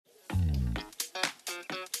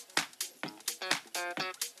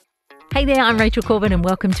Hey there, I'm Rachel Corbin and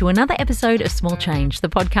welcome to another episode of Small Change, the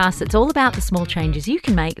podcast that's all about the small changes you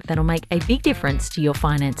can make that'll make a big difference to your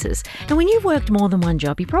finances. Now, when you've worked more than one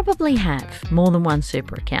job, you probably have more than one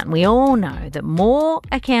super account. We all know that more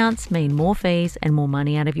accounts mean more fees and more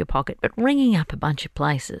money out of your pocket, but ringing up a bunch of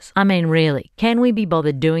places. I mean, really, can we be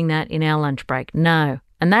bothered doing that in our lunch break? No.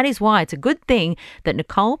 And that is why it's a good thing that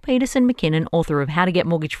Nicole Peterson McKinnon, author of How to Get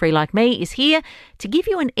Mortgage Free Like Me, is here to give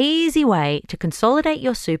you an easy way to consolidate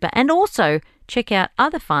your super and also check out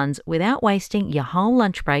other funds without wasting your whole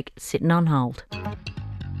lunch break sitting on hold.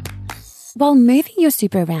 While moving your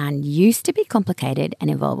super around used to be complicated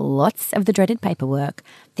and involve lots of the dreaded paperwork,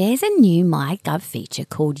 there's a new MyGov feature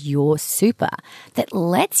called Your Super that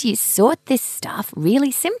lets you sort this stuff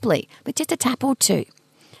really simply with just a tap or two.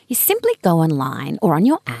 You simply go online or on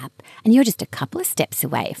your app and you're just a couple of steps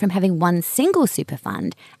away from having one single super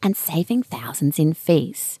fund and saving thousands in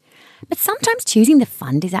fees. But sometimes choosing the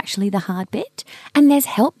fund is actually the hard bit, and there's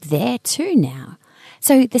help there too now.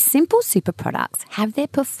 So the simple super products have their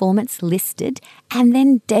performance listed and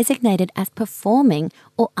then designated as performing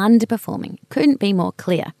or underperforming. Couldn't be more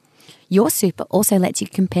clear. Your super also lets you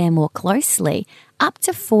compare more closely up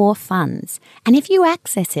to 4 funds. And if you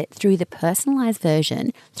access it through the personalised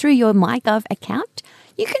version through your MyGov account,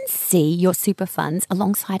 you can see your super funds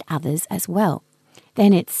alongside others as well.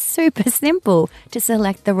 Then it's super simple to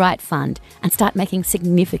select the right fund and start making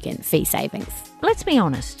significant fee savings. Let's be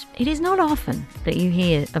honest, it is not often that you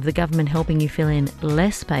hear of the government helping you fill in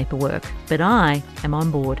less paperwork, but I am on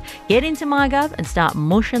board. Get into MyGov and start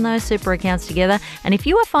mushing those super accounts together. And if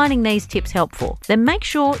you are finding these tips helpful, then make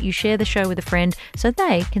sure you share the show with a friend so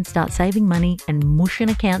they can start saving money and mushing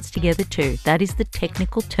accounts together too. That is the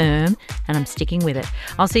technical term, and I'm sticking with it.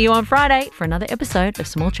 I'll see you on Friday for another episode of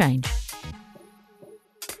Small Change.